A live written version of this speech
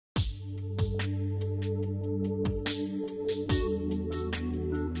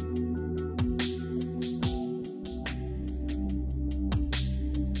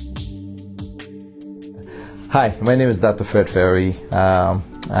Hi, my name is Dr. Ferri.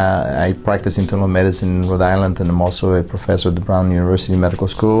 I practice internal medicine in Rhode Island, and I'm also a professor at the Brown University Medical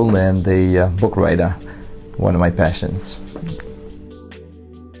School and a book writer, one of my passions.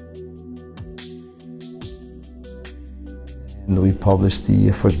 And we published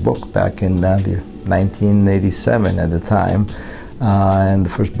the first book back in 1987 at the time. And the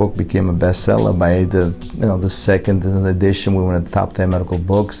first book became a bestseller. By the second edition, we were in the top 10 medical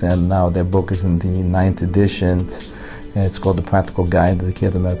books, and now their book is in the 9th edition. It's called The Practical Guide to the Care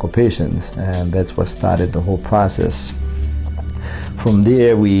of Medical Patients, and that's what started the whole process. From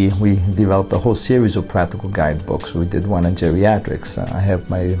there, we developed a whole series of practical guide books. We did one on geriatrics. I have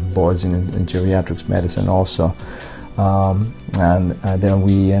my boards in geriatrics medicine also. And then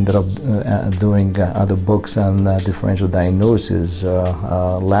we ended up doing other books on differential diagnosis,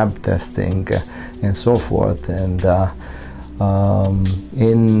 lab testing, and so forth. And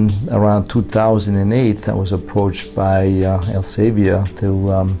in around 2008, I was approached by Elsevier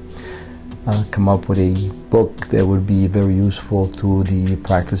to come up with a book that would be very useful to the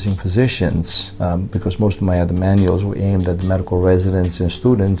practicing physicians, because most of my other manuals were aimed at the medical residents and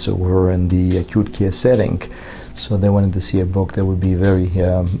students who were in the acute care setting. So they wanted to see a book that would be very,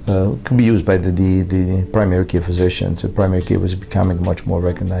 could be used by the primary care physicians. So primary care was becoming much more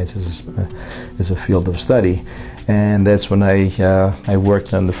recognized as a field of study. And that's when I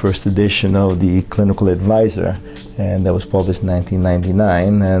worked on the first edition of the Clinical Advisor, and that was published in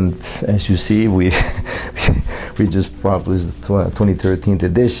 1999. And as you see, we just published the 2013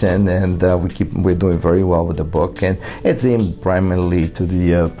 edition, and we're doing very well with the book. And it's aimed primarily to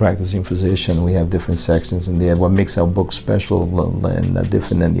the practicing physician. We have different sections in there. What makes our book special and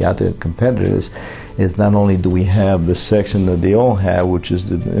different than the other competitors is not only do we have the section that they all have, which is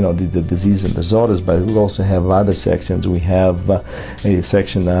the disease and disorders, but we also have other sections. We have a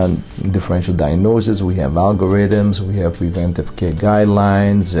section on differential diagnosis. We have algorithms. We have preventive care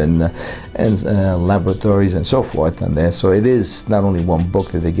guidelines and laboratories and so forth on there. So it is not only one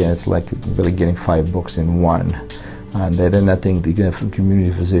book that they get, it's like really getting 5 books in one. And then I think the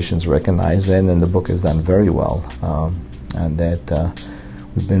community physicians recognize that, and the book has done very well. And that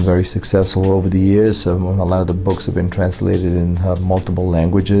we've been very successful over the years. A lot of the books have been translated in multiple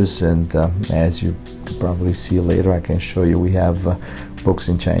languages, and as you can probably see later, I can show you, we have books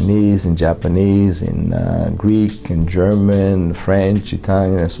in Chinese, in Japanese, in Greek, in German, French,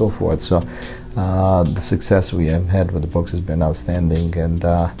 Italian, and so forth. So the success we have had with the books has been outstanding, and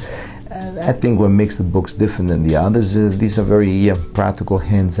I think what makes the books different than the others, these are very practical,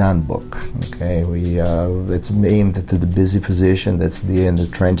 hands-on book. Okay, it's aimed to the busy physician that's there in the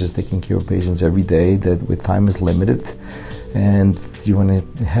trenches taking care of patients every day, that with time is limited, and you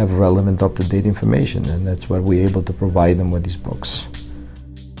want to have relevant, up-to-date information, and that's what we're able to provide them with these books.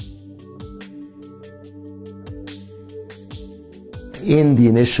 In the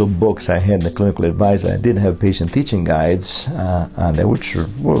initial books I had, the Clinical Advisor, I did have patient teaching guides on there, which were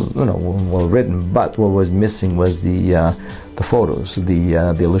well written, but what was missing was the photos,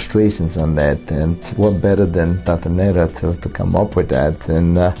 the illustrations on that, and what better than Dr. Nera to come up with that.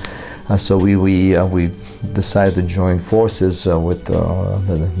 And so we decided to join forces with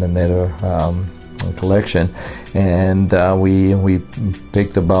the Nera collection, and we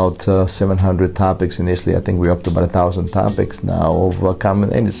picked about 700 topics initially. I think we're up to about 1,000 topics now of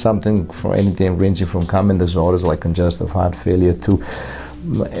common, and it's something for anything ranging from common disorders like congestive heart failure to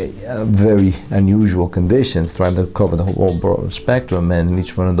very unusual conditions, trying to cover the whole broad spectrum. And in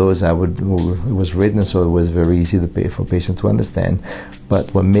each one of those, it was written so it was very easy for patients to understand.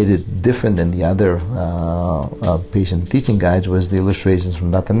 But what made it different than the other patient teaching guides was the illustrations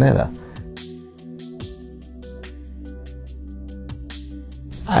from Dr. Nera.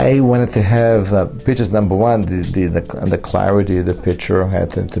 I wanted to have pictures. Number one, the clarity of the picture had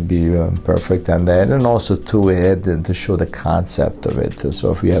to be perfect on that, and also too, it had to show the concept of it.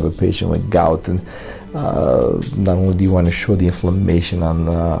 So if you have a patient with gout, and not only do you want to show the inflammation in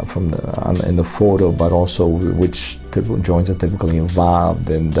the photo, but also which joints are typically involved,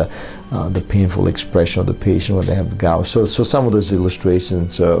 and the painful expression of the patient when they have gout. So some of those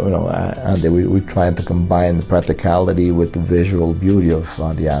illustrations, we trying to combine the practicality with the visual beauty of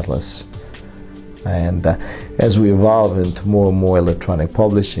the atlas. And as we evolve into more and more electronic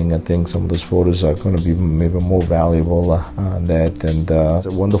publishing, I think some of those photos are going to be even more valuable on that. And it's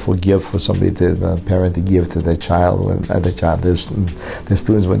a wonderful gift for somebody, a parent, to give to their child, their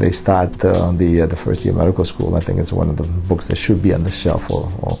students when they start the first year of medical school. I think it's one of the books that should be on the shelf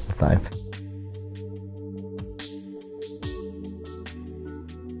all the time.